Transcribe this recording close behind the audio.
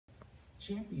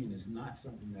Champion is not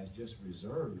something that's just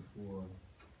reserved for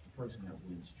the person that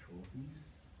wins trophies.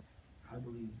 I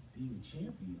believe being a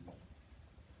champion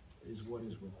is what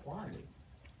is required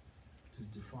to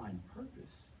define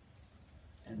purpose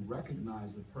and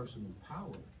recognize the personal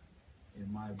power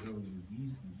in my ability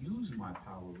to use my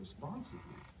power responsibly.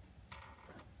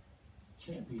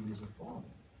 Champion is a father.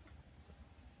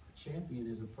 A champion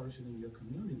is a person in your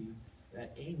community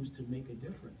that aims to make a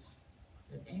difference,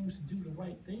 that aims to do the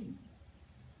right thing.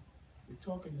 We're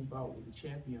talking about, with the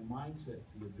champion mindset,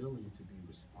 the ability to be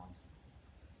responsible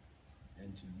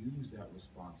and to use that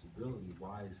responsibility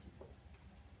wisely.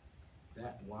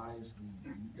 That wise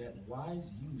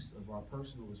use of our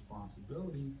personal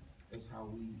responsibility is how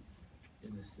we,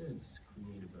 in a sense,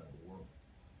 create a better world,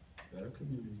 better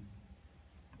community,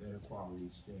 better quality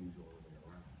exchange all the way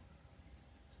around.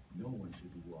 No one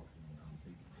should be walking around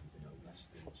thinking that they are less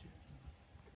than champions.